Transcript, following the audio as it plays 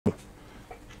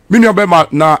Minyo bema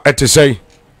na etesei.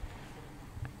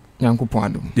 Nyankopon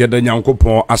adom. Ye de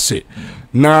Nyankopon ase.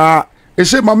 Na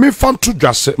ese mame fantu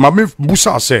dwase, mame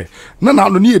busa ase. Na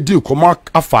no ne edi koma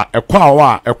afa ekwan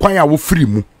wa ekwan a wo free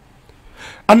mu.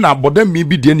 Ana bodami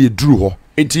bi de na eduru ho.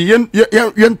 Enti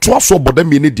yen to aso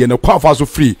bodami ne de na kwa afa so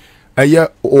free. Eye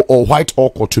o white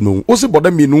or cotton. O se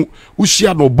bodami no wo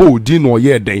hia no bo di no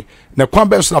ye den. Na kwan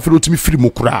be so na fe otimi free mu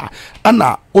kura.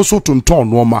 Ana o so tonton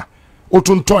no ma. O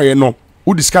tonton ye no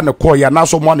wo diska na call ya na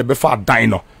so mo na be fa dan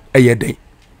no eye den.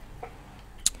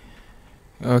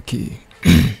 Okay.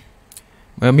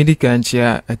 Ma medika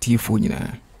nchia atifo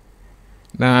nyina.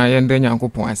 Na yende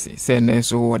Nyankopon ase se na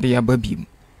so wode ya babim.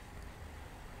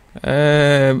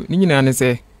 Ni nyina ne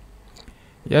se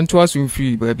yento aso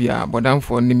mfiri baabi a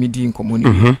bodamfo ne medi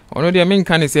nkomoni. Ono de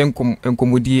menka ne se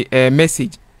nkomodi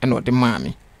message eno de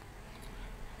maame.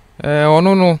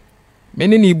 Ono no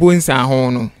meni ni bonsa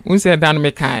ho no. Unse dan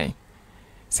me kai.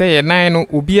 Se ye nan no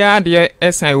obia de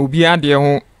esan obia de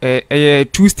ho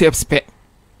 2 steps pe.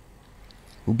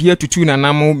 Obia tutu na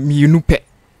namo mienu pe.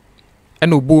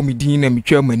 Ena obo mi din na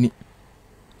mitwa mani.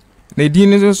 Na din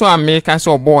no so ameka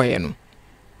so boy no.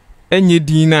 Enye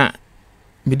din na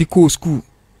medical school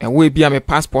we bia me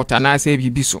passport ana se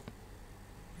bibi so.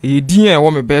 E din e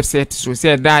wo me birth cert so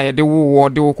se da ye de wo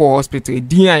de wo ko hospital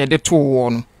din a ye de to wo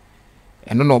no.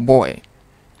 Eno no boy.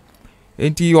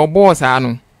 Enti obo sa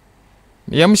no.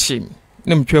 Yam shim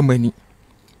na mitwa mani.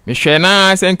 Me hwe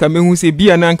na se nka mehu se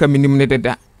bia na nka minim ne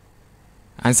deda.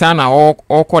 Ansa na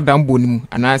okodam bonim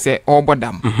anase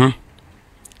obodam.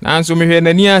 Na nso me hwe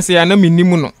nani ase ya na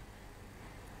minim no.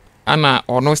 Ana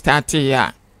ono start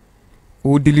ya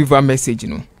o deliver message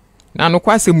no. Na no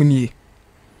kwasem nie.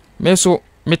 Me so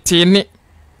metene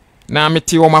na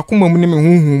mete o makoma mu ne me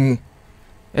hunhum mu.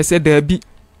 Ese da bi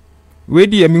we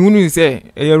di me hunu se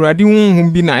Awurade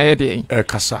hunhum bi na de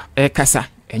kasa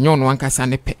enyo no ankasa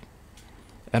ne pe.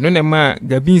 Eno ne ma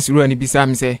Gabins ru ani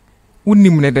bisam se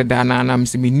unim ne deda na anam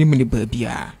se menim ne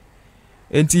baabia.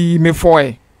 Enti me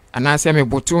foe anase me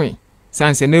botoe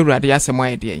sanse na Awurade asem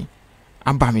ayede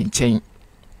aba me nchen.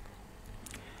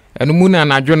 Eno mu na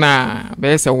anadwo na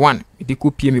be se 1 me de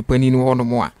kopie me pani no hono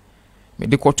mo a me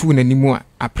de kotu na nimu a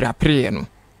aprapre no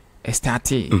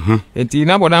starte. Enti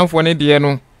na bodamfo ne de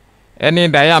no ene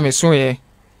da ya me so ye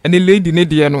ene lady ne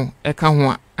de no e ka ho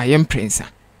a ayem prince.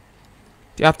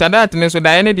 After that ne so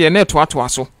da ene de na to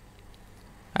aso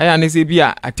aya ne se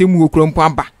bia atemu okrompo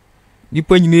aba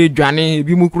nipa nyina edwane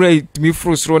bi mu kura timi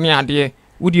frusro ne ade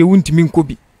wo de wuntimi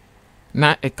nkobi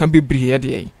na e ka bebri ye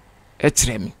de e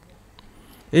kire mi.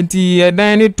 Enti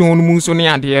edan ne ton mu so ne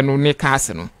ade no ne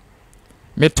kaase no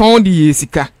me ton di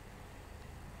yesika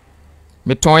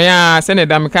me ton ya se ne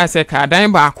da me kaase ka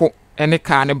dan baako ene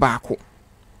ka ne baako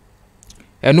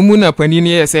enu mu na pani ne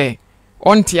ye se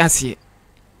onti ase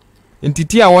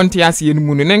entiti a onti ase enu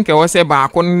mu ne nke wo se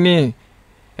baako ne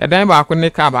edan baako ne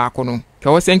ka baako no ke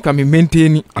wo se nka me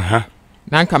maintain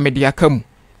na nka me dia kam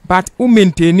but u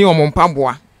maintain o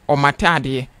mpaboa o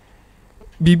matade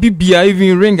bibibia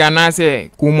even ring ana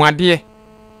se komuade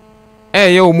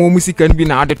ye o mo musika bi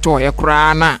na ade to ye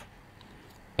kra na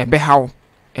ebe hawo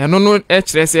eno no e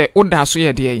kire se uda so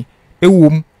ye de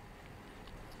ewom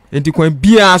enti kwan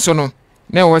bia so no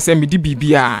na wo se me di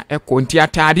bibia e konti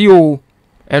atade o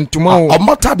entuma o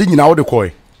matade nyina wo de koy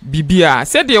bibia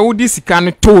se de wo di sika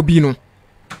no to bi no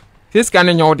se sika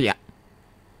no nyo de a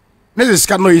ne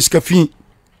sika no iska fi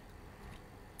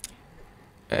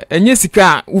enye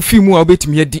sika ufi mu a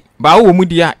obetimi adi ba wo mu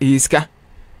dia e sika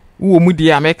wo mu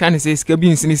dia meka ne se sika bi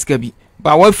nsini sika bi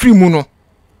ba wa free mu no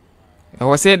e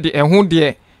wo se de eho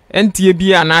de entie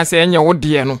bi ana se enye wo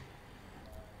de no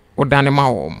wo dane ma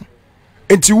wo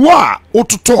enti wa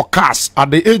ototo cars at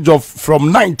the age of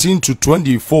from 19 to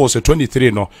 24 so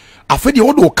 23 no afedi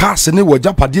wo do cars ne wo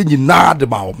japade nyina de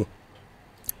ma wo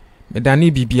me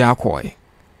dane bibia akoy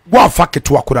wa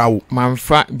faketo akura wo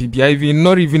manfa bibia even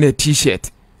not even a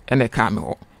t-shirt ene ka me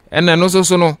ho ene no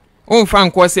so no onfa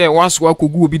nko se waso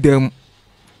akogu obi dam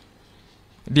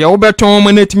de wo beton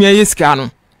ma na timi ayeska no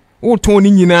wo ton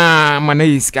ni nyina ma na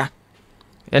yeska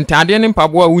entade ne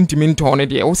mpabo a wuntimi nton ne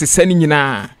de wo sesa ni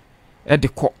nyina e de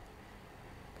ko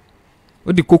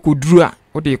wo de kokoduru a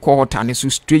wo de ko hota ne so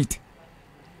straight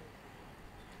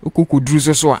wo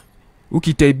kokoduru so a wo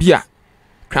kita bia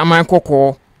kraman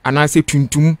kokko anase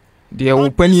tuntum de wo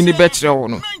pani ne be kire wo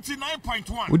no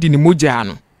wo di ni moja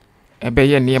no ebe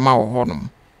ye niema wo ho no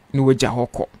ni woja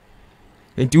hokọ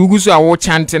enti ugusu a wo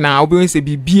chante na obi se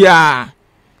bibia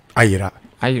ayira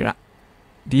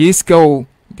de isko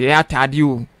de atade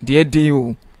o de eden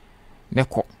o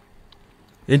neko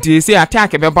enti se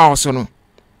attack be ba so no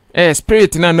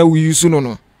spirit na we use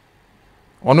no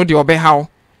ono de obehaw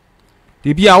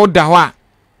de bia woda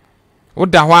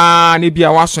ho a ne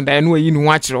bia waso da no ayi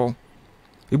no akire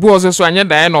ebi ozo so anye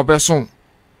da na obeso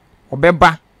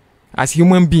obeba as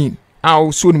human being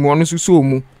a so ni mo no so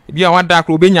mu ebi a wada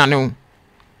akro obenya ne ho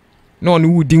na ono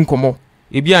wudi nkomo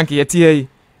ebi anke yete yi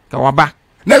ka waba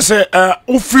na se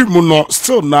ofri mu no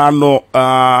still na no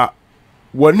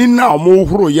wani na omo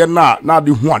horo ye na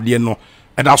de hu ade no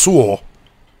eda so wo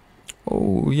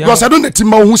oh yeah because I don't let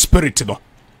him spirit no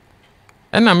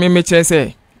ena me che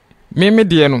se me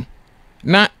de no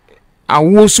na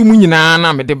awo sum nyina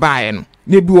na me de baaye no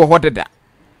na bi wo ho deda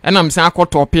ena me san akọ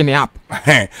top ni app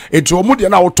eti omo de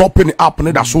na wo top ni app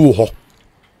ne da so wo ho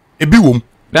ebi wom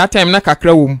that time na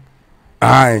kakra wom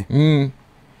ai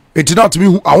eti na timi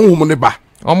hu ahonhom ne ba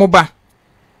omo ba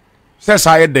se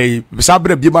sa ye dey bisa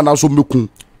bra bi ma na so meku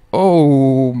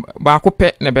oh ba ko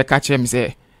pe na be ka chem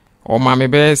se o ma me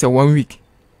be se 1 week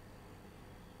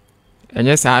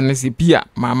enye sa na se bia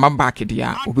mama back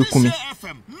dia obekumi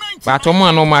ba to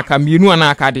mo no maka mienu ana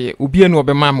aka de obi enu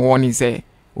obema me woni se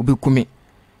obekumi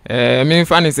me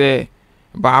fa ni se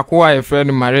ba ko a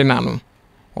friend Marina no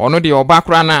ono de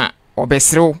obakra na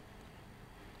obesrew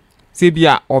se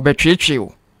bia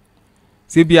obetwetwe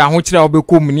se bia ho kira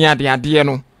obekom ni ade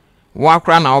no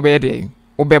wakra na obede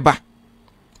obeba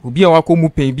obi a wakomu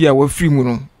pen bia wafiri mu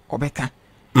no obeka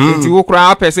enti wokra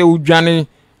apese udwane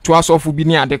to asofu bi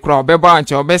ni ade kra obeba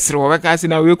nche obesre obeka si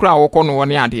na we kra wokọ no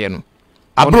woni ade no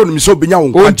abro no mi so benya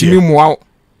won kwaje ontimi muwa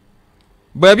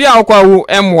ba bia wokọ wo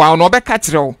emwa no obeka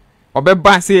kirew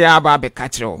obeba se ya aba beka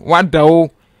kirew wada o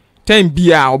time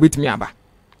bia obetimi aba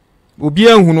obi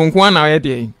ehunu nko na ye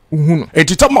de uhunu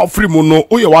etita ma ofri mu no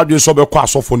oye wadwe so be kwa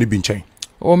asofo ni bi nchen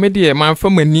o me de man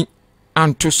famani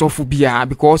anto sofu bia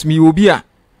because me obi a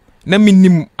na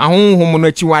minim ahonhom no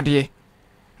achiwade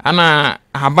ana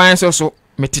haban so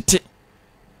metete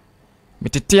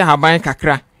haban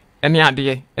kakra ene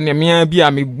ade ene mia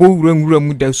bia me bowura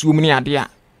mu da suom ne ade a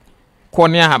ko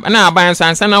ne haban na haban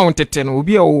sansa na wontete no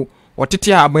obi a o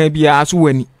tete haban bia so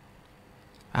wani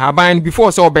haban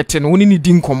before so obete no woni ni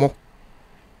di nkomo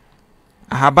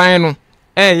haban no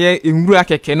ye enwura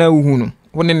keke na uhu no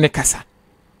woni ne kasa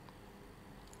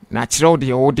na kirew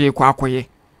de wo de kwa akoye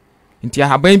nti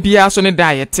haban bia so ne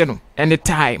da yete no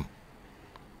anytime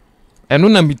eno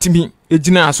na mitimi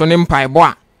ejina aso ne mpaebo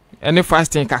a ene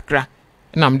fasting kakra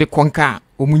na mde konka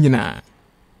omunyina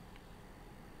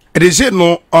edese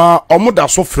no omoda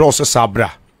so frɛ so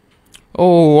sabra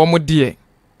oh omodie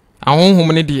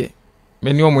ahonhom ne die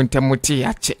meni omontemote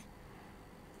ache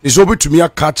iso betumi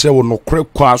aka kyerɛ wo no kore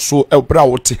kwa so ebra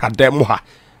wo te hadam ha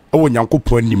ewo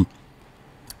nyankopɔ anim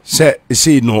se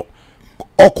ese no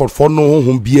okofo no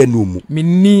honhom bia no mu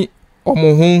minni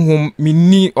omo honhom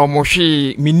minni omo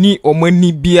hwe minni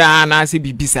omani bia na se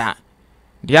bibisa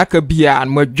de aka bia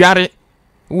madware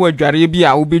wo adware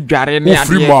bia wo bedware ne ade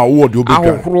free ma wo de obedware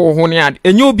ahoro ho ne ade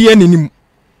enye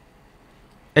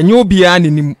obi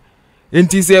aninim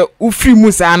enti se wo free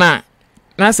mu sana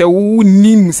na se wo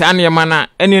ni mu sana ma na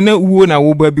ene na uwo na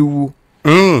wo ba bi wu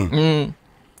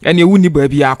ene wu ni ba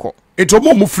bi akọ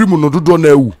etomo mu free mu no dodo na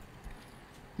ewu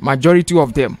majority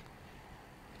of them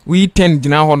we 10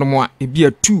 gina hono mo a ebi a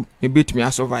 2 e betimi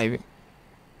a survive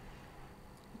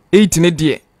 8 ne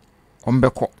de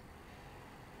ombekọ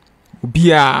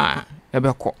obi a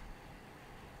ebekọ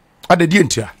ade die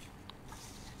ntia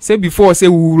say before say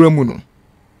wuura mu no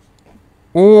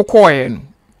wo koe no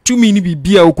 2 mini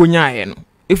bibia okonyae no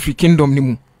every kingdom ni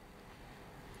mu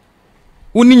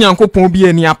woni nyankopon bi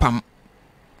ani apam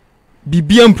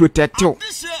bibia protective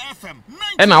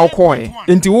ena wo koe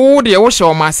enti wo de wo hye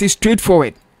o ma say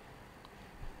straightforward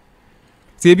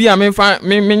se bia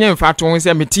menye mfa to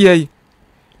se metie yi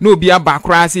na obi aba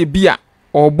kra se bia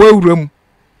obo awuram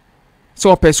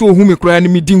so opese ohu me kra ni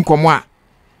medi nkomo a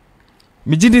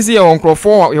megidi se ye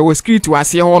wonkrofo ye wo script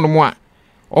wase ho no mo a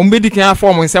ombedi kan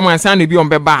form nsem ansa na bi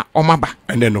ombeba omaba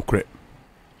ene no kre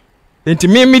enti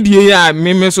medie ya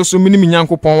so minim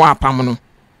nyankopon wa apam no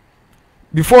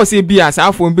before se bia sa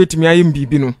afo mbetimi ayem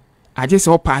bibi no aje se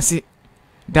o pass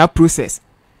that process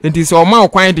enti se o ma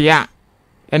kwan de ya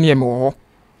ene ye me wo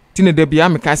tine da bia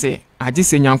me ka se aje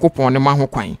se nyankopon ne ma ho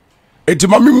kwan enti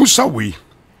ma me musa we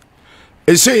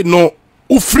ese no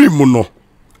u free mu no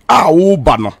a wo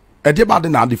ba no e de ba de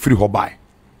na de free ho bai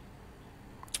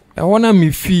e wona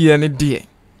me fie ne de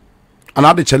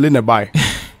ana de chele ne bai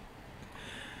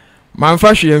man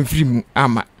fa hwe en free mu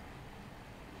ama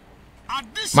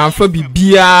man fa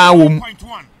bibia wo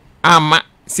ama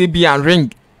se bia ring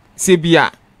se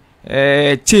bia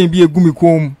chain bi egumi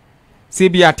kom se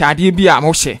bia tade bia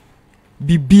mo hye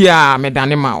bibia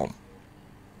medane ma wo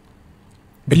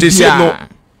ete se no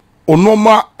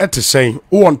onoma ete sen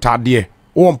wo ntade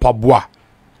wo mpaboa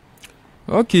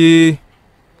okay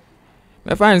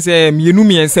me fan say mienu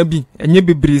miensa bi enye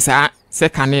bebiri saa se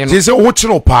kane no se wo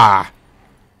kire pa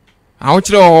a wo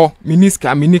kire ho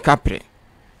minika pre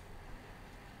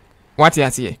what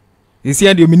ya say isi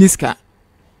ya de miniska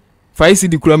fa isi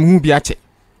di kura mu bi ache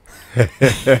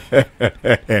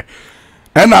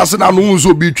ena ase na no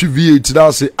nso bi twi V8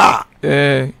 da se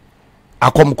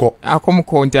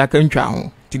akomko nti aka ntwa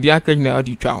ho ti di aka nyina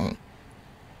odi twa ho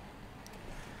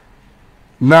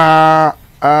na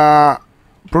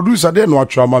producer de no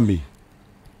atwa ma me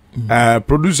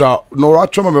producer no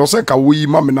atwa ma me o se ka wo yi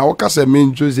ma me na wo ka se me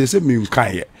njo se me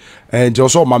nkan ye nje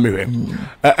so ma me hwe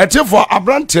etifo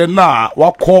abrante na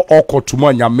wakọ ọkọtumu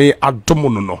anyame adomu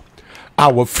no a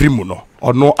wa free mu no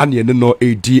ono ane ne no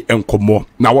edi enkomo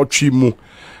na watwi mu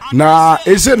na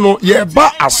eze no ye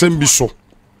ba asem bi so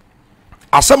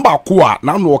asem ba ko a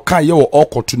na no kan ye wo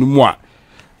ọkọtunu mu a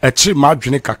echi ma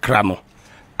adwene kakra no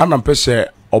ana mpese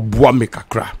oboa me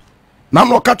kakra na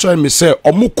no ka cho me se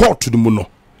omo court mu no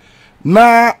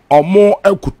na omo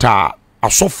ekuta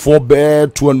asofo be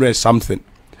 200 something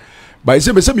ba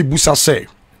ise be se mi busa se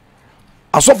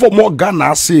asofo mo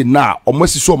Ghana se na omo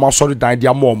asiso omo asori dan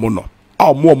dia mo no a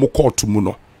omo court mu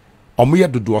no omo ye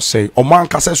dodo se omo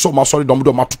anka se so omo asori dom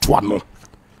do matoto ano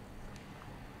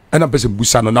ena be se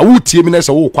busa no na wutie mi na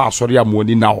se wo kwa asori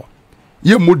amoni na ho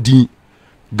ye modin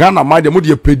Ghana ma de mo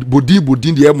de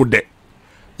bodin de mo de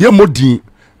ye modin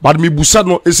ba mi busa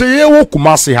no ese ye wo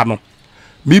Kumasi ha no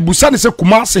mi busa ne se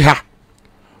Kumasi ha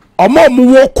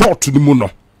omo wo court ni mu no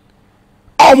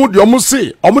omo de omo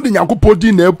se omo de Nyankopɔn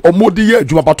din na omo de ye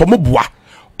adwuma bato omo boa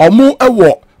omo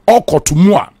ewo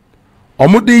okotumu a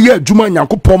omo de ye adwuma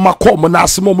Nyankopɔn makɔ omo na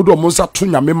asem omo de omo nsa to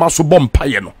nyame ma so bɔ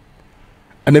mpaye no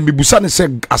ana mibusa ne se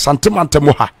asantemantem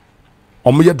ha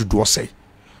omo ye dodo sei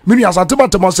minu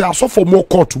asantemantem se asofo mo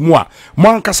court mu a mo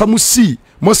ankasa mo si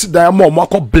mo si dan mo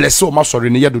akɔ bless o ma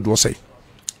sɔre ne ye dodo sei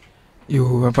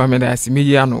yo papa me da si me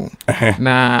ya no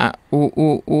na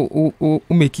o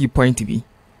make key point bi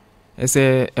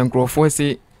ese enkrofo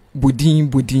se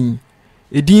bodin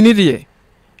edin ne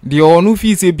de onu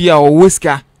fi se bia o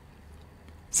weska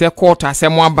se court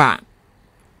asemo aba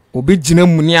obegina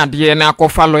mu ne ade na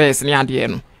akɔfa lawyers ne ade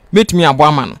no metimi abo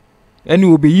ama no ene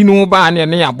obeyi no ba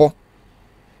ne yabo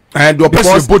do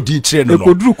person body chain no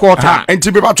ekoduru court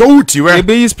enti be ba to wuti we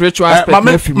ebeyi spiritual aspect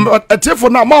na fi etefo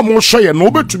na ma mo hwe no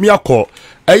obetumi akɔ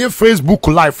eye Facebook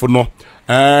live no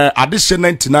adehye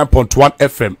 99.1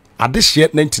 FM adehye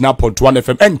 99.1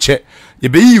 FM enche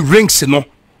ebeyi rings no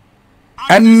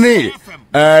ene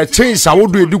chains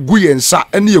awodo edi gu yensa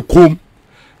ene yekom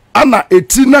ana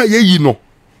eti na yeyi no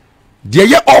de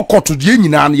ye okoto de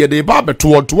nyina na ye de ba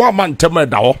beto to wa man tem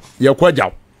da ho ye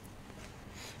kwagyaw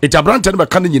etabrante no be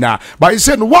kan nyina ba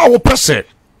ise no wa wo pese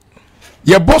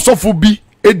ye bosofo bi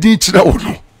edin kire wo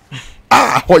no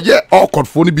hoye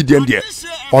okotfo no bi de ndie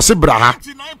o se bra ha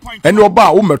ene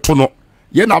oba wo meto no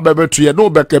ye na ba beto ye no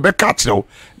be ka kire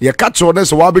ye ka kire no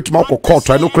se wa betuma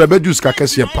kokotto no kura be juice ka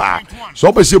kase pa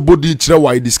so be se body kire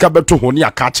wa diska beto ho ne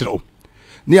aka kire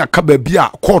ni aka ba bi a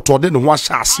kokotto de ne ho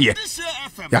ahase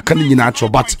ya kan nyina cho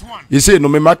but you say no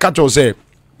me maka cho say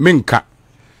menka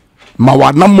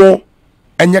mawanamo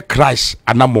enye Christ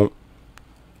anamo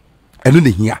enu ne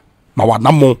hia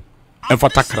mawanamo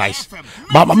enfata Christ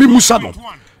ba ma me musa no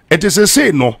it is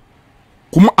say no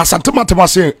kuma asantema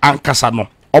say ankasa no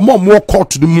omo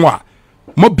court ni mu a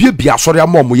mo bia asori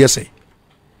amo mo yese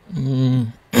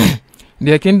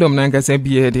the kingdom na ankasa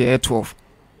bia the 12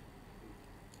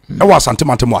 e wa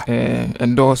asantema a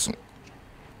endorse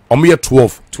omo ye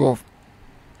 12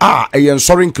 e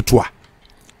nsori nketua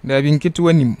da bi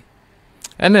nketua nim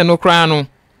ene no kra no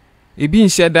ebi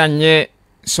nhye da nye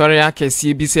sori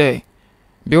akese bi se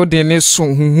building ne so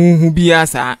huhuhu bi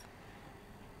asa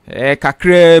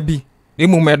kakra bi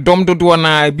emu medom dodo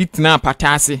na bi tina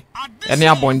patase ene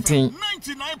abonten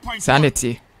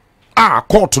sanity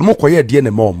court no koye de ne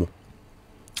momo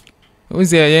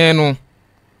onze ye no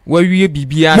wawie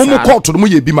bibia asa mo court no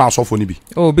ye bi ma asofo ni bi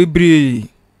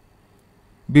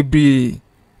bebre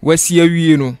wasi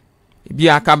awie no bi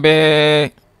aka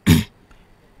be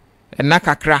ena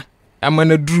kakra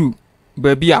amana dru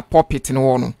ba bi a puppet no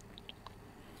wo no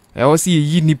o si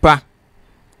yi nipa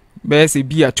be se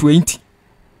bi a 20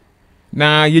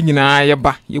 na ye nyina ye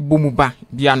ba ye bomu ba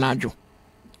bi anadwo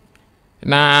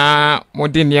na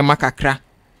modin ne makakra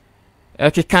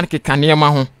keka ne ma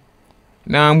ho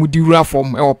na mudiwura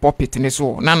form e o puppet ne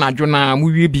so na anadwo na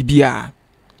muwie bibia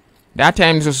that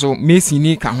time so Messi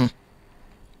ni ka ho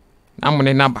na mo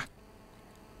ne naba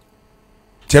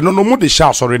teno no mu de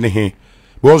sha sori ne he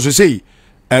because you say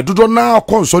dodo na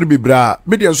konsori bibra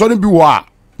me de nsori bi wo a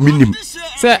minim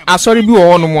se asori bi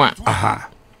wo no mu a aha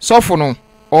sofo no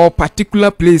or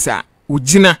particular place a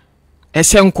ugina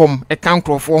ehyenkom e kan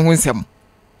krofo ho nsem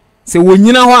se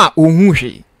wonyina ho a ohun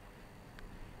hwe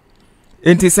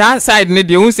enti sa side ne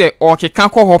de hu se o keka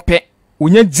kɔ ho pɛ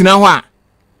onya gina ho a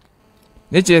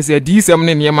ne che se di sem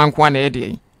ne ne manko na e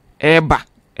de eba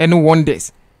ene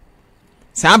wonders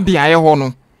sa bia ye ho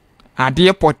no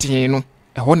ade potin no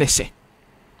e ho ne hye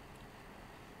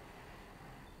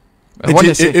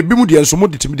ebi mu de enso mo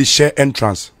de timi de share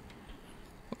entrance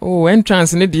oh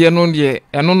entrance ne de no de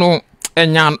eno no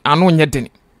enya ano nye den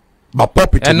ba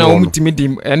pulpit no ena omtimi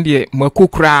dim ende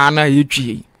makokura na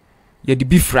yetwie ye de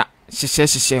bifra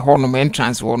hye ho no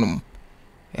entrance ho no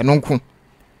eno nko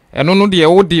eno no de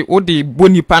wodi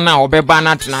bonipa na obeba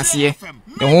na tenase e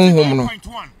honhom no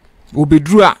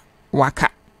obedru a waka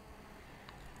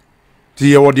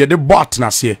ti ye wodi de bot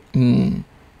na se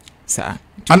sa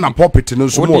ana pulpit no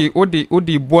so mo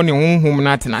wodi boni honhom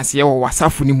na tenase e wo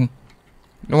wasafo ni mu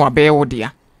no wabe wodi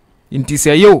a nti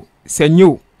se yo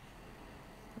senyo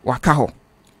waka ho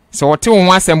so wote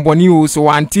wo asemboni o so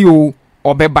wanti o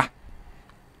obeba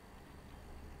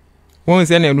won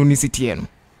se na enu ni sitie no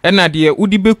ena de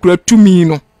udi bekura tumi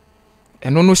no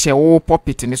eno no hye wo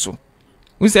pulpit ni so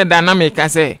wo se dynamic ka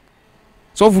se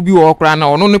sofu bi wo kra na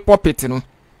ono ne pulpit no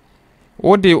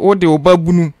wode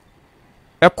obabunu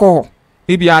ekọ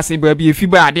ebi ase ba bi efi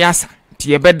ba ade asa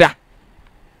tie beda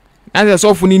na se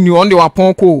sofu ni ni on de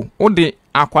wapon ko wode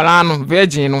akwala no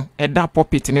virgin no eda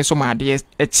pulpit ni so ma ade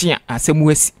echi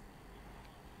asemu asi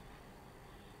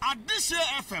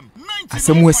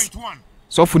asemu asi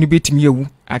sofu ni betimi ewu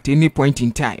at any point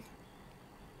in time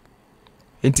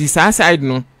enti sa side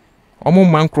no omo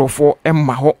mankrofo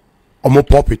emma ho omo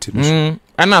pulpit no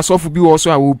ana sofu bi wo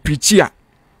so a wo preach a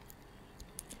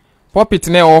pulpit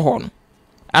na ho no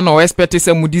ana o expect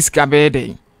se mu diska be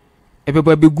dey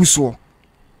ebeba beguso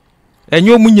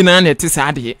enyo mu nyina na ete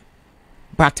sa de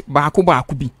but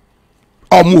baako bi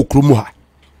omo okrumu ha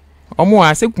omo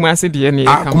ase kumase de ne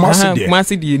ka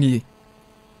kumase de ne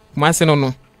kumase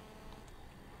no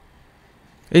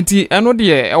enti eno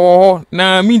de ewo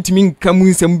na mintimi nka mu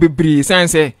nsem bebre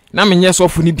sanse na menye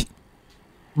sofu ni bi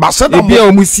ba se da mo bia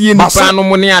o musie nipa no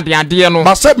mo ne ade no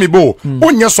ba se mi bo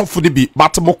onye sofu de bi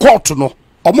but mo court no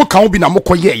omo kan bi na mo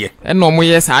koyeye eno mo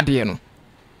ye sa ade no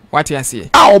what you say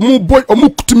omo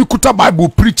kutumi kuta bible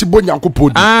preach bo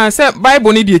nyankopodi se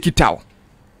bible ni de ekitaw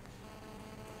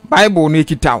bible no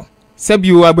ekitaw se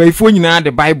bi o abaifo nyina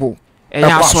de bible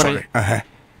eya asore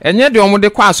enye de omo de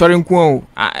kwa asore nko o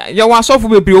ye wa asofo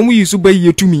bebre omo yisu ba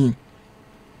yetumi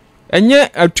enye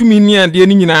atumi ni ade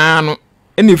ni nyina no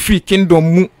ene free kingdom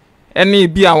mu ene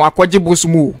bi a wakoje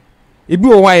bosumu ebi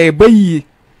o wa e bayi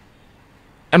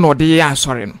ene ode ya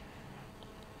asore no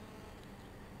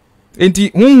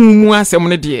enti hunhu asem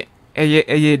ne de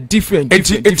eye different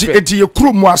enti ye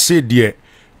kromu ase de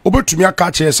obetumi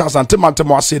aka che sasante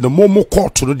mantemo ase no mo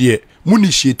court no de mu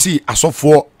ni sheti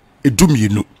asofo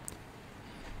edumienu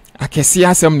akese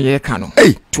asem ne ye ka no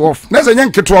 12 na ze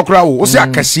nyanketo okra wo se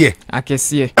akese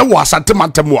e wo asante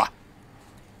mantemo a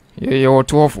ye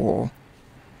 12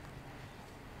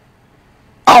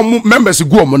 members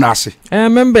go mo na ase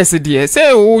members de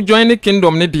say wo join the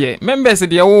kingdom ne de members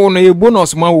de wo no e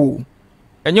bonus ma wo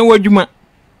enye wadwuma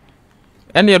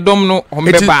ene dom no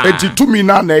hombeba eti tumi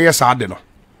na eye sa de no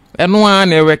eno a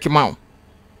na eweki ma wo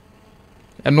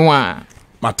eno a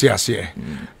Matias ye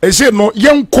ese no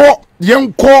yenko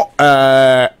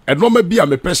eno ma bia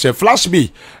me pese flash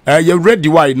me ye ready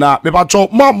why na me ba cho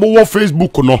ma mo wo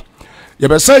Facebook no ye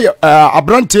be say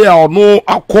abrante a ono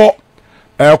akọ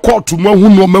court mu hu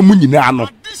no ma mu nyina no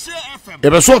ye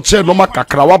be so che no ma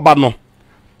kakra waba no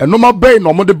eno ma be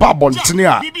no mo de ba bontene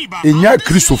a enya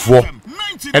kristofo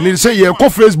eni say ye ko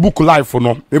Facebook live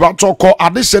no me ba cho ko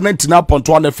adehye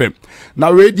 99.1 FM na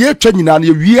we die twa nyina na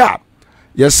ye wi a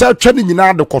yes twani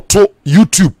nyina de koto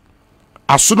YouTube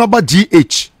asonaba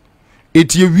GH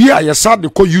etie wi a yes de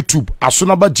ko YouTube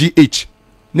asonaba GH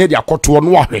ne de akoto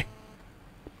no ahwe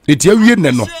etie wi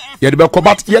ne no ye de be ko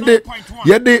bat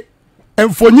ye de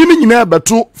emfonyini nyina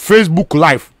beto Facebook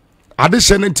live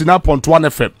adehye 99.1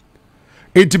 FM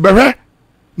enti behwe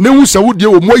ne hu se wo de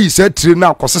wo moyi se tire na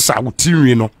akosesa wo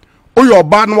tinwi no oye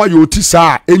oba no wa ye oti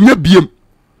saa enya biem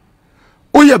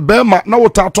oye bema na wo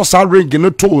ta to sa ring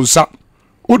ne to nsa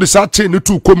o de sa chain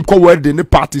to kom ko wedding ne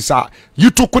party sa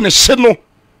yitu ko ne hye no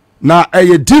na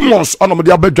eye demons ono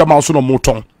de abadwama so no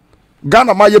moton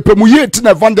Ghana ma ye pemu ye ti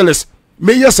na evangelist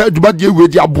me ye sa adwuma de we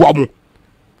di aboa mo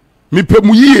me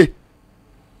pemu ye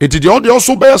enti de ode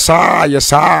so be sa ye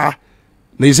sa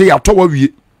na ise ya to wa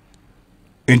wie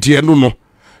enti enu no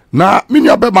na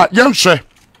minua bema yenhwe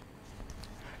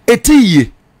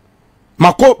etiye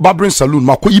mako barbering saloon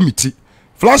mako yimiti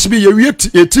flash bi ye wie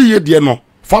etiye de no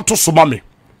fato soma me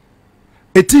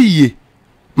etiye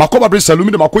mako barbering saloon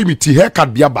mi de mako yimiti haircut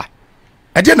biaba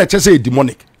e de na chese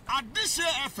demonic Adise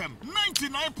FM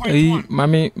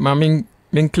 99.1 mami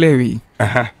min clearly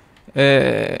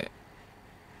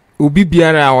obi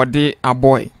biara a ode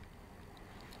aboy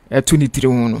etu ni tire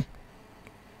hu no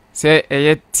se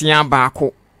eye tia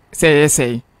baako se eye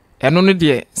sei eno no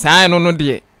de saa eno no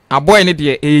de aboy ne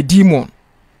de e demon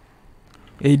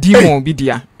bi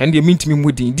dia en de mintimi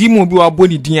mudi demon bi wa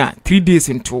boni din a 3 days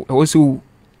into e wo so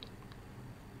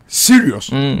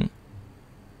serious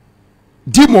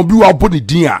demon bi wa boni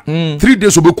din a 3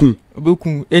 days obekun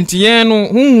entiyen no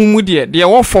huhu de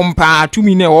wo fom pa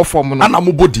tumi na wo fom no ana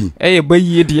mo bodi eye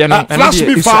bayi de no flash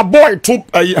me for boy to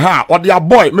ha or the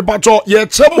boy me pacho ye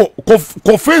chemo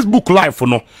ko Facebook live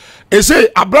no e say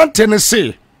abrante ne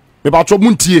say me pacho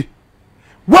muntie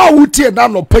wa wutie na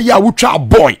no pay a wutwa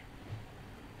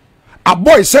a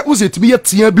boy say uzetimi ye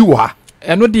tia bi wo ha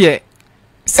eno de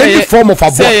say form of a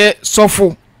boy say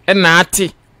sofo na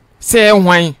ate say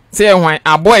hwan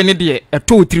a boy ne de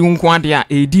eto tiri nko ade a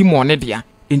demon ne de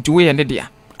enti we ye ne de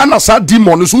ana sa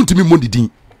demon so ntimi modidin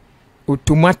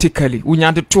automatically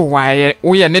unya de to waye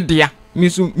we ye ne de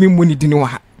misu mi monidin wa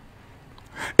ha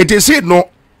it is it no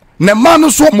na man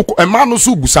so emano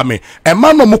so busame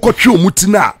emano mokotwe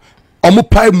omutina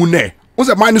omupai mu ne wo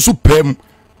se man so pam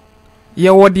ye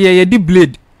wode ye di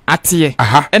blade ate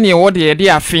ene ye wode ye di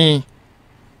afin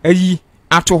ayi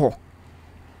ato ho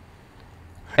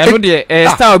eno de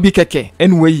style bi keke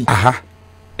anyway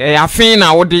afin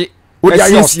na wode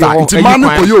ayo style nti man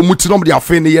ko ye omuti no de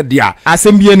afin ne ye dia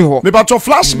asem bi ani ho me ba to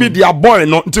flash media boy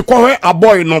no nti ko hwe a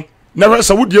boy no na hwe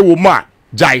se wode wo ma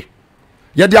jai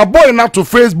ye de a boy na to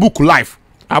Facebook live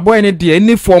a boy ne de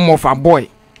any form of a boy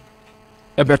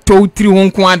ebe to tiri ho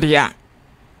nko ade a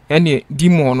ene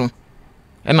demon no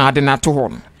ena ade na to ho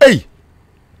no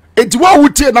enti wa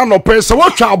wutie na no pe se wo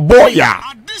twa boy ya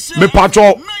me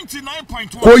pacho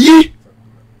koyi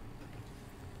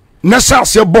nessa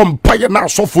se bom paye na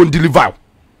asofo deliver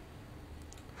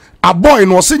a boy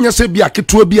no se nyese bia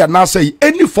keto bia na say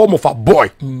any form of a boy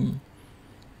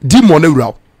demon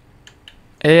ewura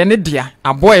ne dia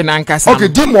a boy na nkasa okay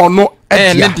demon no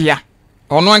ne dia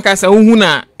ono nkasa ohu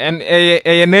na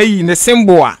na yi ne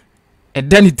symbol a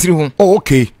dani tiri ho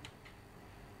okay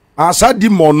asa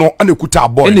demon no ane kuta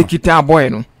boy ene kita boy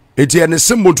no eti ene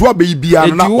symbol to abeyi bia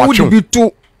na watcho bi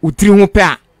to utiri ho pe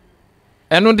a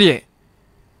eno de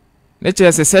ne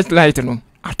chese satellite no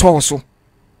atoso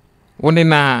woni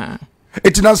na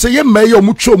eti na se ye meye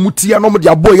omutwo mutia no mo de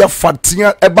aboy ya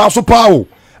fatia eba so pa o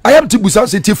ayam ti busa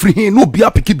se ti free hin no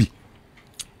bia pikibi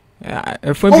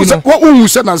efa bi no wo hu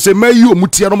se na se meye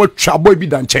omutia no mo twa boy bi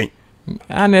dan chen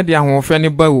ana de ahofe ne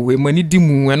ba wo mani di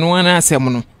mu eno ana asem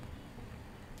no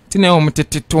tina o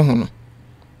mtete to ho no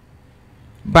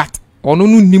but ono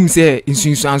no nim se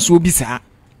insunsuanso bi saa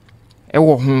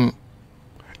ewo ho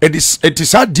it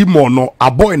is a demon no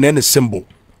a boy na ne symbol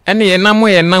ene ye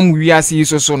nam wiase yi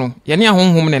so no ye ne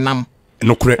ahonhom ne nam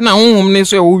no kure na ahonhom ne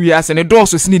so ye wo wiase ne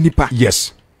dɔɔso sine nipa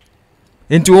yes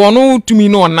enti ono tumi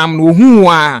no nam no hu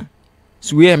a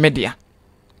so ye media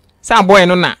sa boy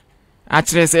no na a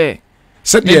kire se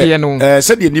said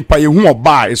the nipa ye hu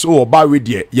oba is oba we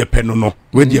de ye peno no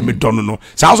we de me dono no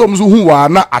sa so mso hu wa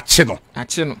na ache no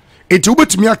enti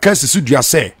ubetumi aka sisi dua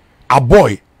se a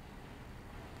boy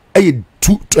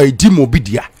a demon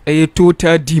bidia a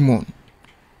total demon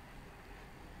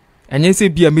enye se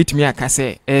bia metumi aka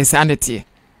se sanity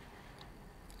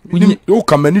o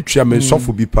kamani twa me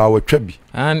sofo bi pa wa twa bi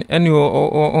an ene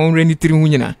on reni tiri hu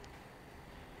nyina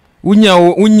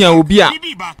unya obi a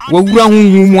wawura hu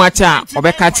mu acha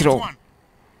obeka kire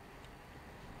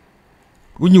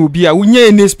unya obi a unya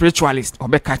any spiritualist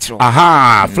obeka kire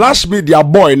flash media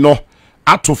boy no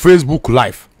ato Facebook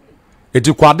live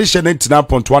eti kwade hye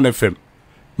 99.1 FM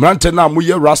mrante na mo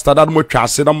ye rasta da mo twa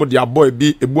ase na mo dia boy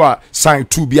bi ebu a sign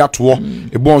 2 bi ato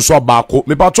ebu onso abaako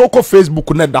me ba to ko Facebook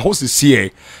na da ho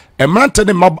sisi mrante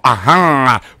ne mab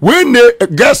we ne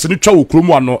guest ni twa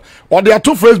okromu ano o de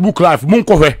ato Facebook live mo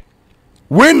nko hwe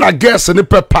we na guest ni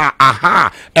pepa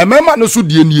emema no so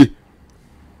die nie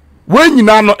we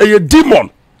nyina no eye demon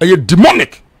eye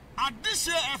demonic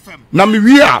na me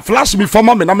wia flash me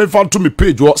forma me na me fan to me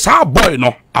page o sa boy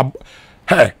no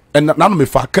and na no me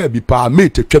fa ka bi pa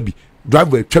mate twa bi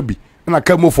driver twa bi na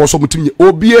ka mo for so mutim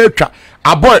obi atwa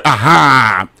a boy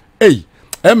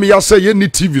em ya say ye ni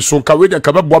TV so ka we dey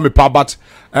ka be bo me pa but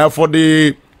for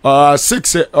the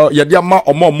 6 yɛde ama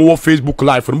ɔmo Facebook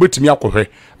live no betimi akɔhwɛ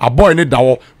aboy ne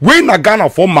dawo we na Ghana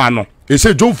for man no e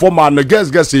say John for man no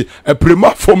guess a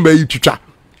prima for me twitwa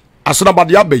asona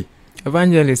bade abey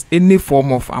evangelist any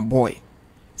form of a boy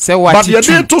say what but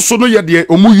yɛde to so no yɛde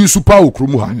omu yi super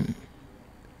okromu ha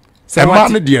say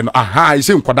man ne de no aha e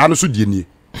say nkoda no so de nie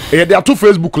yɛde ato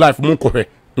Facebook live mo nkɔhwɛ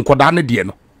nkoda ne de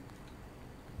no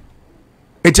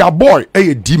it's a boy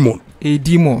a demon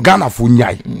Ghana for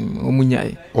nyai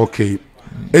omunyai okay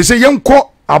e say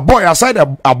yenko a boy aside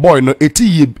a boy no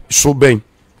eti so ben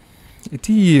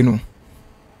eti no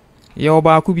ye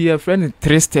oba ku bi a friend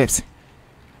 3 steps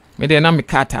me de na me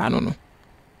kata no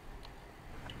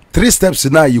 3 steps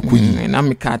na yikuyi na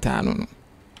me kata no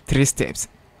 3 steps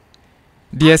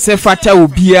de se fata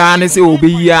obia ne se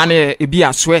obeyi ane e bi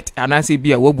a sweat ana se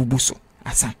bi a wabubu so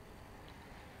asa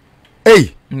hey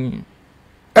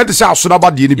edi say asona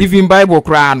ba de ni even Bible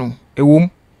kra no ewom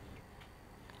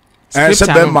se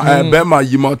bema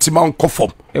yima tima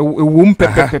nkofom ewom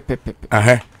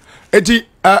pepepepe eti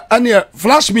ane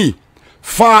flash me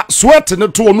fa sweat ne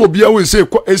to no obia we say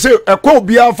ekwa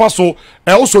obia fa so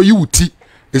also yi wuti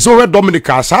so we Dominic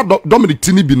asa Dominic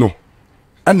tini bi no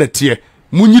anete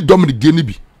munyi Dominic de ni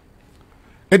bi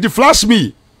eti flash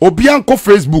me obia nko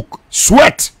Facebook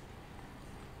sweat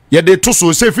ye de to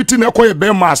so say fiti na ekwa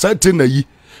bema asa tin na yi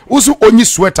usu onyi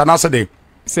sweat na asa de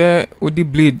say odi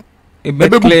bleed e be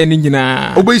clear ni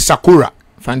nyina obey sakura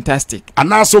fantastic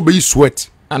anasa obey sweat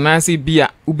anasa bia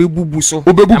obebubu so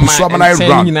amana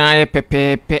ground nyina ye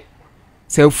pepepe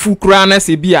say fukura na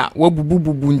se bia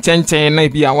wabububu nchenchen na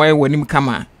bia wa wanim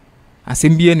kama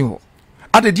asem bia ni ho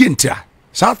ade die ntia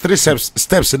sa 3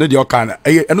 steps na de okana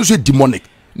eno so demonic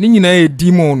ni nyina ye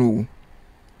demon o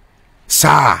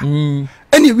sa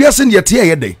eni wiase ne yete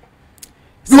ye den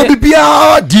no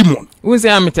bibia demon wo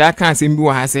say ameta aka asem bi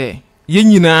wa ha say ye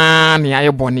nyina ne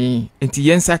aye boni enti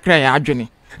ye nsakra ya adwene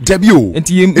debio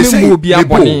enti ye memu obi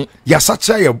aboni ya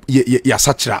sachira ya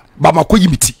sachira ba makoyi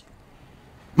miti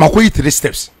makoyi 3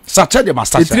 steps sachira de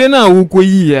master etire na wo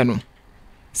koyi ye no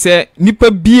se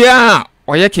nipa bia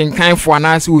oye kenkanfo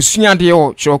anase osuade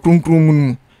o chokrunkrum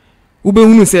mu wo be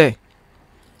hunu se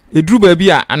eduru ba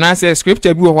bia anase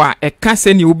scripture bi wo ho a eka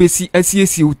se ne obesi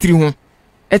asiesi utiri ho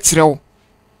e kirewo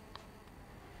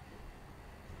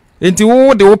enti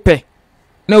wo de wo pe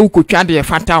na wo kotwa de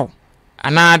fatao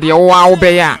ana de wo wa wo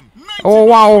be ya wo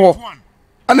wa wo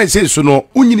ana say so no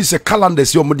unyini se calendar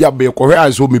se omode abe ko hwe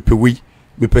aso mepewi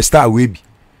mepe star we bi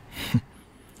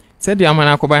se de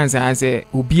amana ko ban se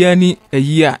obia ni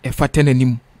ayi a efata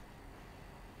nanim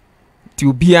ti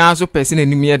obia so person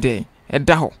nanim ye de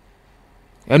eda ho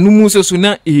enumu so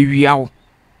na ewia wo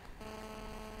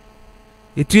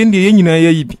etrin de ye nyina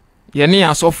ye yi bi ye ne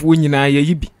asofo nyina ye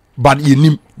yi bi but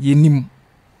yenim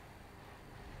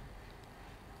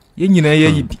ye nyina ye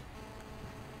yi bi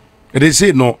they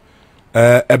say no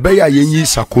ebeya yenyi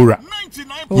sakura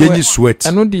yenyi sweat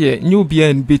eno de nye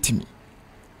obia ni betimi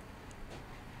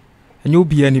enye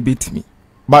obia ni betimi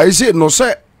but you say no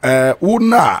say wo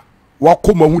na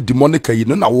wakoma hu demonic yi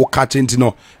no na wo ka chenti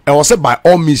no e wo say by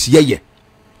all means ye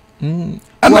and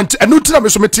eno tira me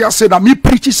so metia say na me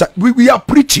preach we are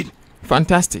preaching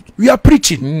fantastic we are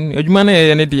preaching adwuma na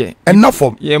ye ne de enough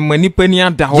for ye manipa ni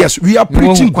ada ho yes we are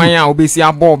preaching kwan a obesi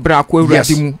abo bra kwa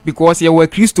awurade mu because ye wa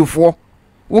kristofo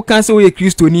wo kan se wo ye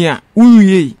kristoni a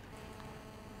uye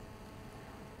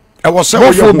e wo se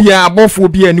wo bofo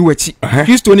bia ni wachi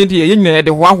kristoni de ye nyina ye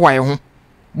de ho ahwae ho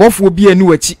bofo bia ni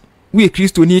wachi wo ye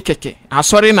kristoni keke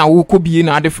asori na wo kobie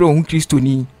na ade frɛ ho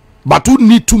kristoni but you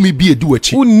need to me be a do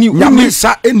achi nyame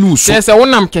sa enu so se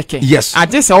wonam keke yes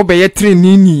age se wo be ye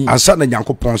training ni ansa na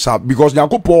nyankopon sa because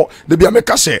nyankopon de bia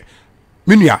meka se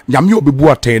menua nyame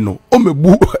obebu aten no o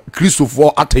mebu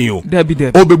kristofo aten o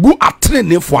obebu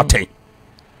atrene fo aten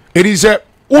it is a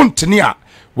untini a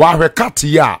wa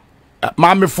hwekati a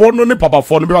maamefo no ne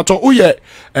papafo no be to uye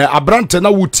abrante na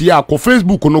wuti a ko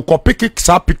Facebook no ko pick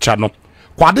sa picture no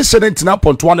kwade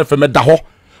 79.1 FM da ho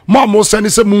mo sene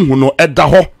se mu hu no eda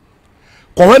ho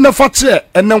ko we na fache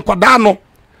ene nkwada no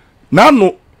na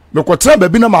no me ko tra ba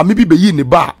bi na maame bi beyi ne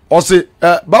ba o se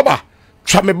baba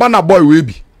twa me ba na boy we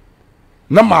bi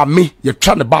na maame ye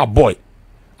twa ne ba boy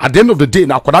at the end of the day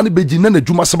na kwada ne beji na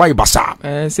adwuma se ba ye basa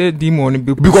say demon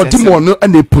be because demon no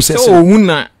and possess so hu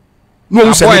na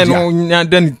no se boy no nya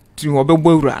dan ti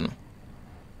obegbo wura no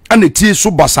ana tie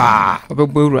so basa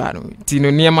obegbo wura no ti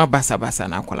no niema basa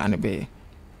na akwala ne be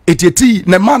etieti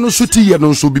na ma no so ti ye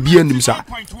no so bibia nim sa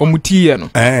omuti ye no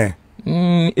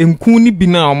enku ni bi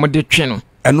na omode twe no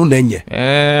eno na enye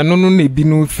no na bi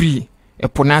no free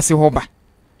eponase hoba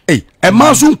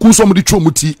ma so nku so omode twe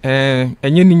omuti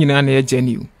enye ni nyina na ye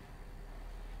jani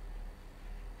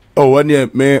Oh, when you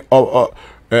me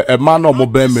a man or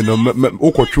mobile me no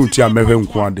oko chuti a mehwe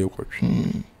nko ade ko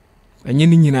twi. Enye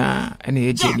ni nyina na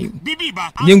eje ni.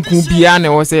 Nye nku bia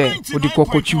na wo se odi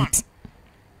kokko chuti.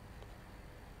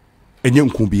 Enye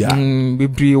nku bia.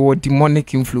 Bebre wo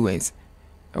demonic influence.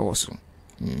 Also.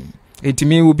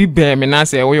 Etimi obi be me na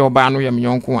se wo yo ba no ye me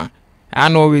yonko a.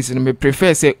 I always no me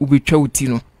prefer say ubi twa uti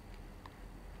no.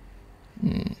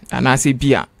 Ana se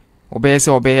bia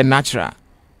obey natural.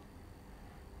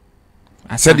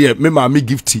 I said yeah, me ma me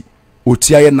gifty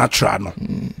oti aye natural no.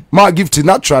 Ma gifty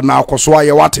natural na akoso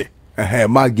aye wate.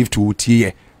 Ma gifty oti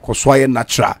ye. Koso aye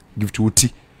natural gifty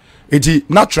oti. Eti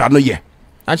natural no ye.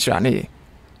 Natural no ye.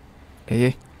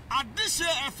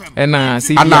 Ena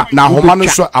se bia na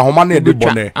ahoma no de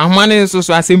bone. Ahoma no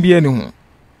so asem bia ni ho.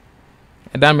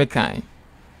 Eda me kan.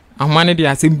 Ahoma no de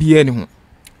asem bia ni ho.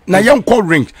 Na yen call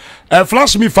ring.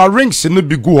 Flash me for rings no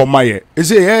bi gu ho maye.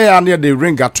 Ese ye ya na de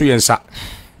ring ato yensa.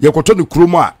 Ye koto ne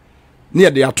kromo a na ye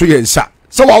de ato yensa.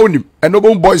 So wa onim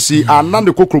enobo boys anan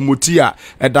de kokromoti a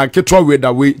eda ketwa we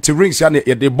da we ti rings ya na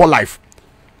ye de bo life.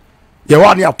 Ye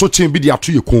wa na ato chen bi de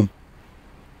ato ye kom.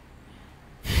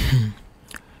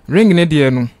 Ring ne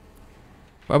de no.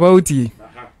 Baba oti.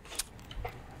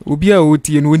 Obi a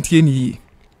oti no wontie ni.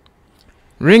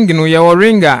 Ring no ye wo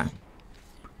ring a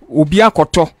obi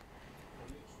akoto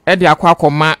e de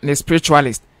akoma ne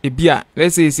spiritualist ebia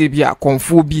let's say bia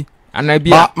konfo bi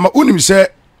anabia ma unim se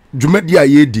dwumadi a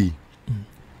yedi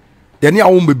ye ne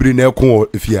awon bebre na ekon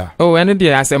efia oh ene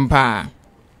de asempa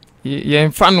ye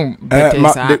mfa no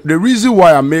betesa the reason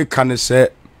why I make can say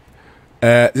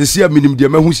this year minim de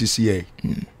mahu sisi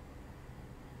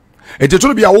e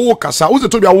to bia wo kasa wo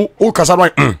to bia wo kasa no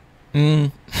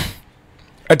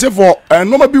etefo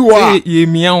no bi wa ye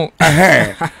miao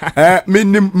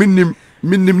minim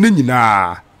ne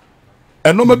nyina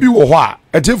no bi wo ho a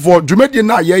etefo dwumadi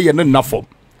na ye ne nafom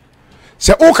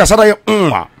se o kasa da ye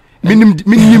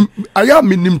minim aya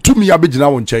minim tumi abegina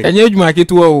wo nchen enye adwuma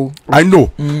ketewa o I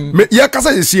know me ye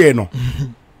kasa yesi no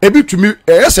ebi tumi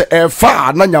ese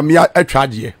fa na nyame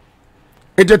atwaje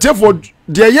etefo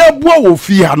de ye bua wo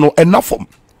fi ha no enafom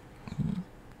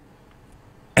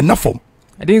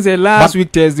I think the last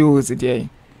week Thursday was there.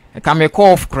 I come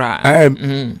cough cry.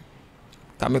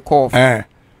 Come cough.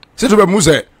 Se to be mu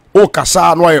se o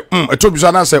kasa no e to bi so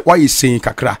na se why is saying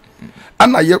kakra.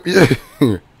 Ana ye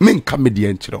men ka me de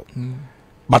enchiro.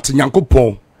 But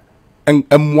Nyankopon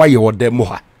emwa ye wo dem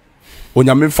ha.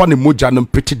 Onyame fa ne moja no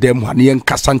peti dem ha ne en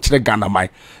kasa nchire Ghana mai.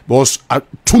 Because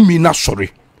to me na sorry.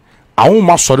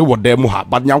 Awoma sorry wo dem ha,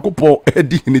 but Nyankopon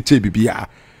edi ne che bibia.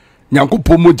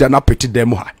 Nyankopon moja na peti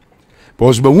dem ha.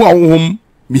 Because be hu awom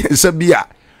miensa bia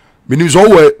menim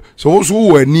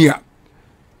so we ni a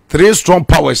three strong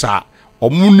powers are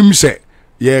omunim se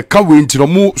ye ka we nti no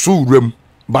mu so wurem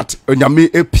but onyame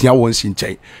epia won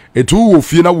sinchen etu wo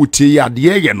fie na wotie ya de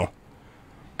ye no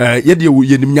ye de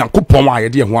ye nim Nyankopon a ye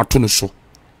de ho ato no so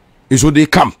so they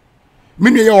come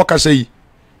menu ye wakasa yi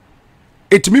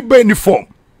etimi ba ni form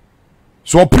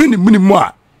so opre ni minimum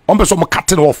a on be so mo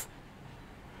cut it off.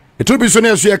 It will be so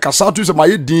near so kasa to say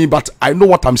my din but I know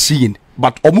what I'm seeing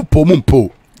but omu pomumpo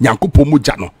Nyankopon mu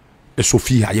jano e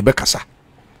Sophia ye be kasa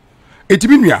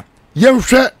etimi nua ye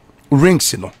hwe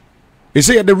rings no e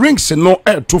say the rings no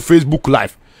to Facebook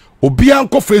live obi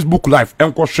anko Facebook live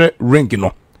enko hwe ring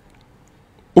no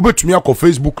obetumi akọ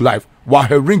Facebook live wa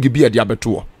hwe ring bi e de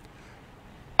abeto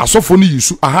asofo ni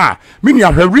yusu me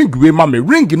nua hwe ring we ma me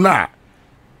ring na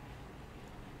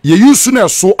ye yusu na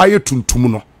so aye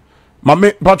tuntum no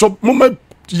mame but mama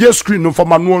ye screen no for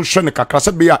manu on hwe ne kakra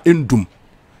se be ya endum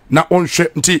na on hwe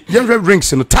nti ye hwe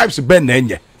rings no types ben na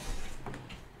enye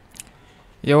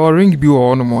ye wo ring bi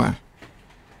wo no mo a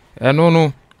eno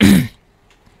no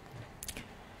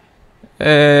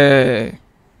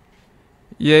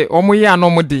ye omo ye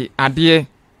anomo de ade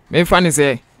me fa ne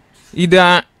se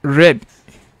either red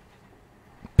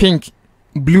pink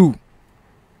blue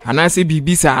anase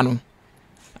bibi sa no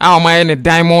a o ma ne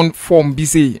diamond form bi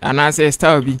say anase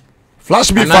star bi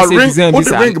flash bi fa ring o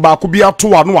de ring ba ko bi ato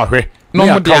wa no ahwe no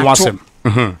mo de ato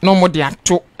no mo de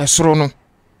ato esoro no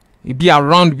e bi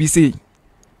around bi say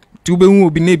tu be hu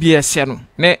obi na bi ehye no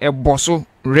na e boso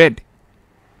red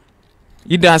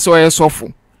ida so e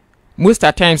sofo most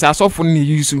at times asofo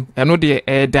ni use eno de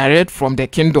direct from the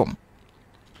kingdom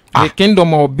the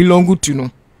kingdom or belong to no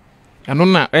eno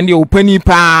na ende opani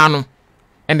pa no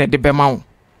ene de be ma wo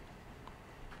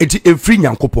eti every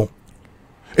Nyankopon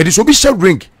edi so bi share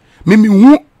ring mimi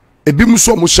hu ebi mu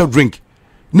so mo share ring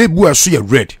na ebu aso ye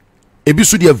red ebi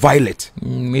so de violet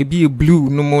maybe blue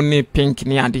no mo ne pink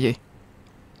ni ade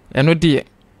eno de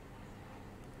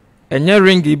enye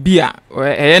ring bi a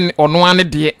ono ane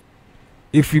de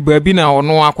efiri baabi na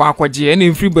ono akwaje na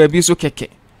efiri baabi so keke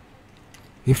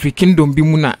efiri kingdom bi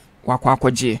mu na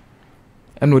wakwaje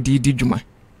eno di dwuma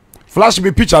flash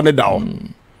me picture ne dawo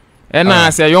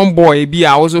ena say young boy bi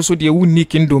a also so de wuni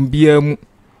kingdom bi amu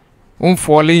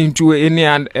fall into any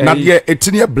and na de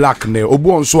etine black ne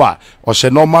obu onso a o she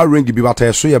normal ring bi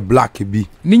bata so ye black bi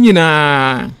ni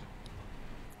nyina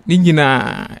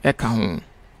e ka ho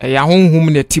e ya honhum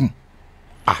na tim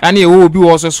ani e wo bi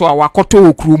wo so a wakoto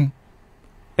okrum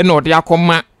e na ode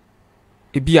akoma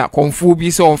e bi a konfo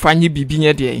bi se onfanye bibi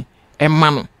nye de e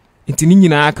ma no nti ni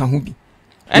nyina aka ho bi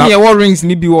ani e wo rings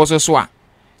ni bi wo so a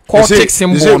cortex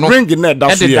symbol no ring na da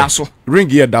so ring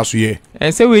ye da so ye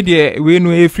en se we de we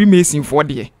no e Freemason for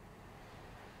de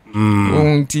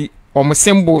nti om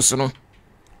symbols no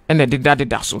e na de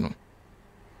so no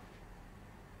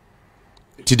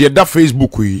ti de da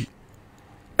Facebook yi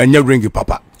enye ring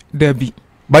papa da bi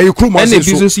ba ye kru ma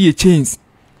so so ye chains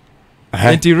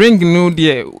nti ring no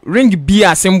de ring bi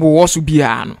a symbol wo so bi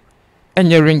a no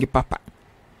enye ring papa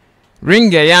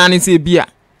ring ya ni se bi a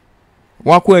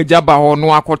wako ajaba ho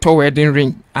no akoto wedding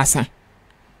ring asa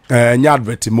nya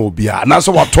advert mo bia na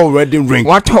so wato wedding ring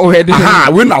wato wedding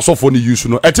aha we na so for ni use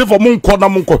no ete for monko na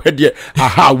monko hwede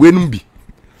aha we num bi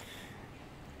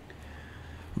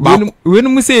we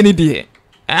num se ni de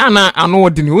ana ano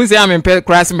odini wo se amempe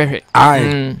class mehwe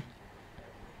ai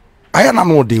aya na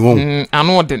no odini wo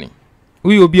ano odini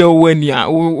we obi a wo ani a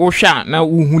wo hwa na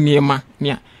wo hu niema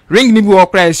nia ring ni bi wo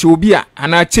class obi a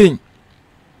ana chain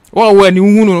wo ani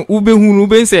hunu ubehunu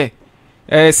bense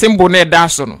symbol na da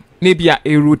so no na bia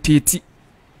e rotate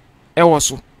e wo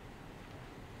so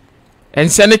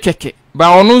ense ne keke ba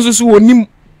ono nso so wonim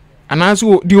ana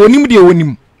so di onim de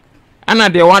wonim ana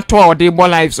de wato o de bo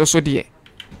life so de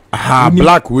aha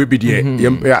black we be de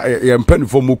ye mpani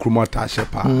for mo kruma ta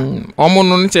shepa omo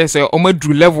no nche se o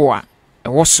madru level a e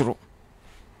wo soro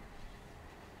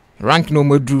rank no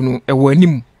madru no e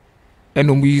wanim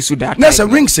eno mu yisu that na se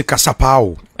ring se kasapa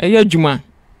o eya djuma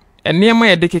enema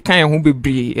ye de kekan ho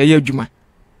bebre eya djuma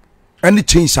any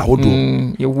change ahodo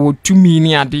ye wo tumi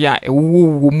ni ade a e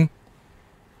wo mu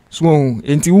so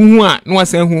enti wuhu a no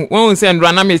asan hu won se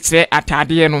ndra na me kire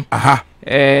atade no aha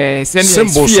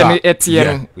symbols a etie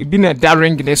no bi na da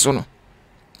ring ne so no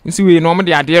nsi we no mo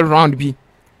de ade round bi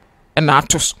e na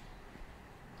atos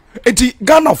enti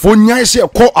Ghana fo nyan se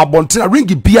ko abontina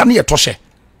ring bia na ye toshe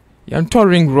yanto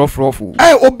ring rough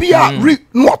obi a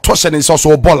no atoshe ne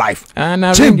so ball life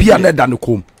che bia na da no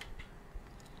kom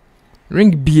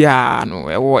ring bia no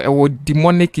e wo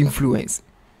demonic influence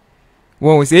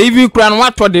won say even kra no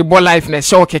wato the ball life na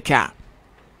show keke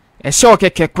a show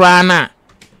keke kra na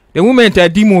the moment a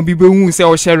demon bi be hu say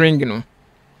o share ring no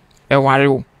e ware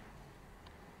wo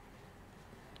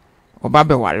oba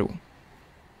be ware wo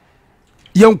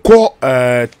yenko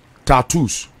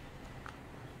tattoos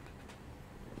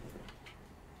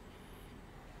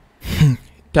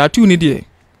tattoo ni de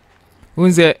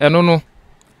unze eno no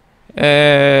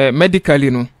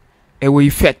medically no e we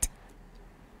effect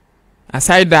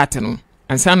aside that no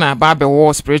ansana ba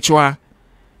wo spiritual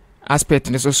aspect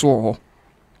ne so ho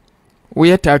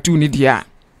we tattoo ni de a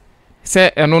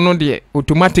se eno no de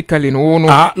automatically no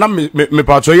na me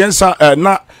patcho yensa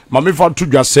na mame fa to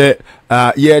dwa se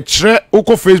ye kire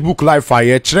uko Facebook live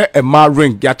ye kire e ma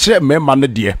ring ya kire me ma ne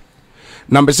de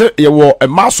na be se ye wo e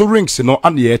ma so rings no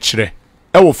an ye kire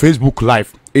e wo Facebook live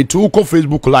etu uko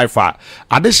Facebook live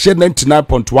ade share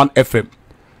 99.1 FM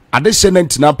ade share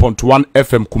 99.1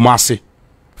 FM Kumasi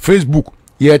Facebook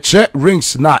ye kire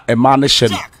rings na e ma ne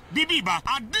share no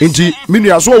enti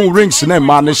minu aso wo rings na e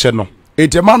ma ne share no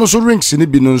enti ma no so rings ni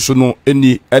bi no so no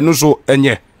eni eno so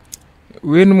enye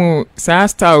wenu sa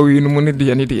star wenu mu ne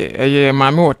de eye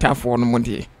maame otafo no mu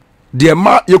de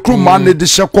ma ye kru ma ne de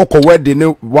hye kokko wedding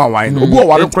ne wanwan obi o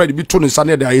ware kra de bi to ne sa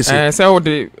ne de ayese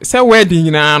se wedding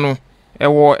nyina no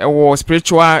ewo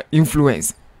spiritual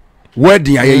influence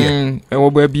wedding ayeye ewo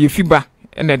ba bi fiba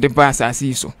na de ba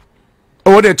asasi so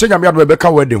o de chenya me ado be ka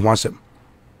wedding ho asem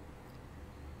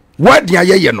wedding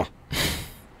ayeye no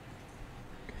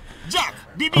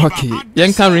okay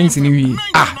yanka rings ni wi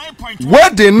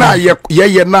wedding na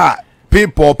ye na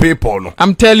people no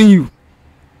I'm telling you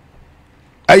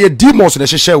aye demons na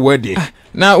share wedding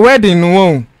na wedding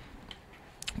no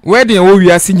wedding wo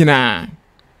wi asi nyina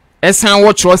esan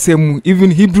wo trosem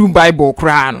even Hebrew Bible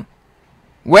kra no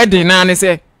wedding na ne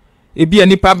se ebi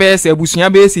anipa be se abusua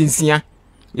be se nsia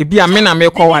ebi ame na me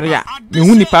ko ware a me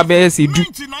hu nipa be se du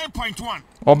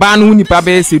oba no hu nipa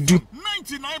be se du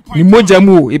ni moja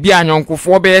mu ebi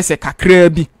anyonkofo be se kakra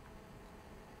bi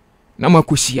na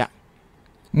makosia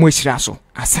mo hira so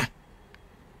asa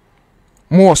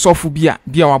mo sofo bia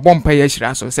wabɔ mpa ya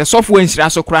hyira so se sofo anhyira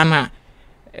so kra na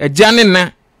agya ne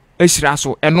na ahyira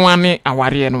so eno ane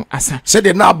aware no asa se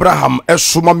de na Abraham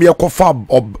esoma me ekofa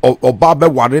oba be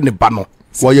ware ne ba no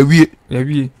wo ya wie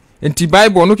enti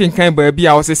Bible no kenkan ba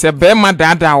bia wo se be ma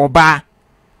dada oba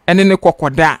ene ne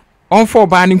kokoda onfa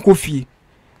oba ne nkofie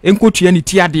enkotua ne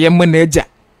ti ade ma na agya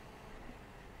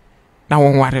na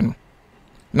won ware no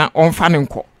na onfa ne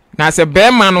nko na se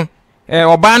be ma no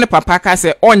oba ne papa ka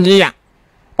se onye ya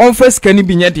onfa sika ni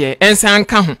binye de ensan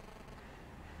ka ho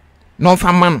no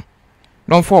fa ma no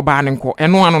no for oba ne nko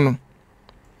eno ano no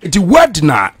it word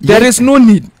na there is no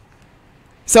need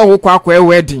so wo kwa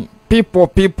wedding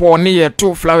people near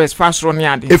 2 flowers fast run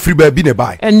yard every baby ne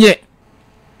buy enye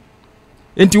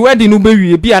enti wedding no be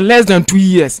wie be less than 2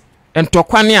 years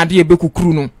entokwa ne ade e be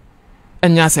kukuru no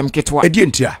enya asem ketwa edi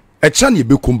entia echa ne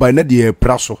be combine na de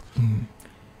praso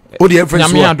o de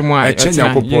reference echa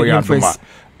nya kopo ya adoma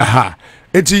aha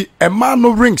eti ema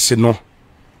no rings no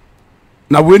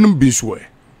na wenum bi so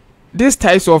this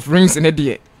types of rings in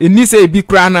the eni say bi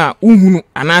kra na uhunu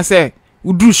anase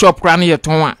udru shop kra na ye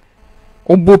ton a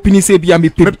obo pini say bia me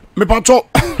pato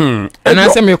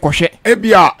anase me kohwe e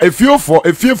bia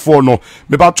efiefo no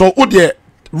me pato o de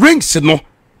rings no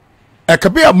e ka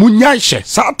bia munya hye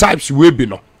sa types we bi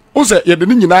no o say ye de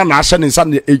ni nyina na ahye ne nsa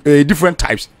different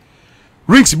types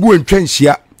rings bu entwa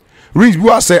nhia rings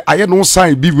bu ase aye no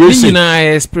sign bi we say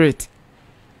nyina spirit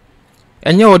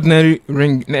enye ordinary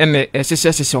ring na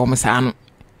ehyehyehye o msa no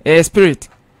spirit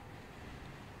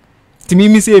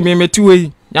timi say me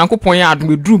metuwe yankopon ya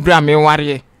adum dru bra me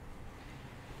ware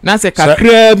na se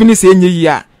kakra bi ni se enye yi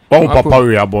a won papa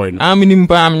we ya boy no amini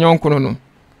mpa am nyonko no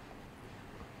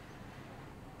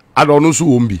ado no so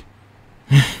wombi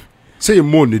say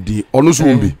mo ne di ono so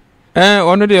wombi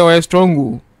ono de o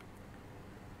strong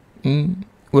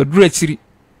we dru achiri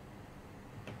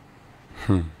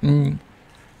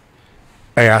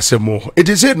asemo it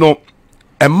is it no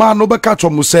a man no beka to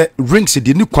mo say rings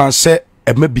di ni kwan say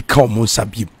e ma bi ka mo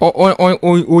nsabiem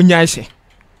onya hye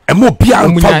e mo bia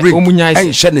fa ring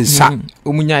en hye ne nsa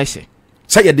omunya hye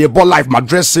say ye dey bo life my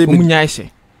dress say omunya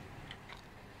hye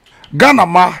Ghana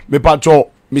ma me pato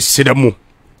me sidemu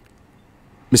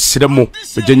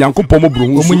me jenyankopon mo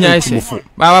buru omunya hye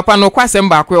ba papa no kwasem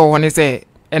ba ko wo ne say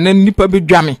ene nipa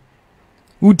bedwame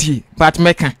udi but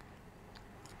meka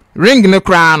ring ne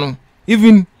kra no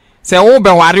even say wo be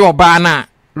ware oba na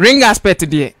ring aspect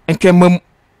de enkemam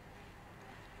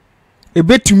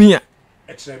ebetumi a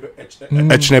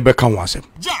echne be kan wasem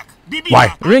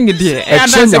why ring de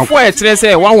adance for etre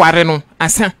say wan ware no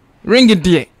asa ring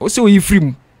de o se oyi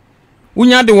free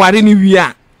unya de ware ni wi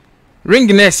a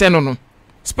ring na ese no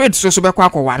spirit so be kwa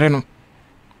ware no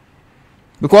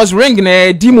because ring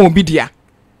na dimo bidia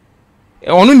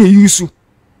onu na yusu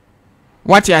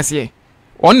what you say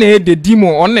on the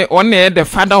demo on the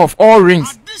father of all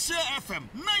rings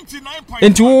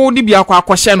enti wo di bia kwa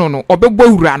akwhye no no obegbo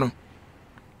wura no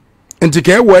enti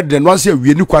ke word den wan say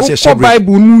wie ni kwase hye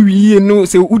bible nu wie no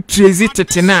say utrezi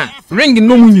tetena ring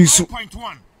no munyusu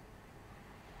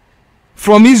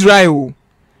from Israel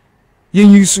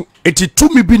yenyusu enti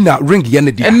tumi bi na ring ye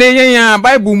ne dia ene yen ya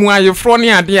bible mu ayefro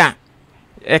ne ade a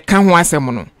e ka ho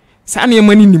asem no sa na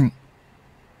yemani nim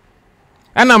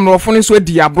ana mrofo ne so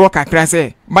di abro kakra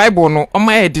se bible no o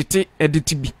ma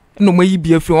edit bi no mayi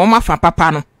bi afri o ma fa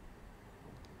papa no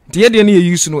de na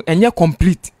ye use no enye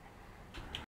complete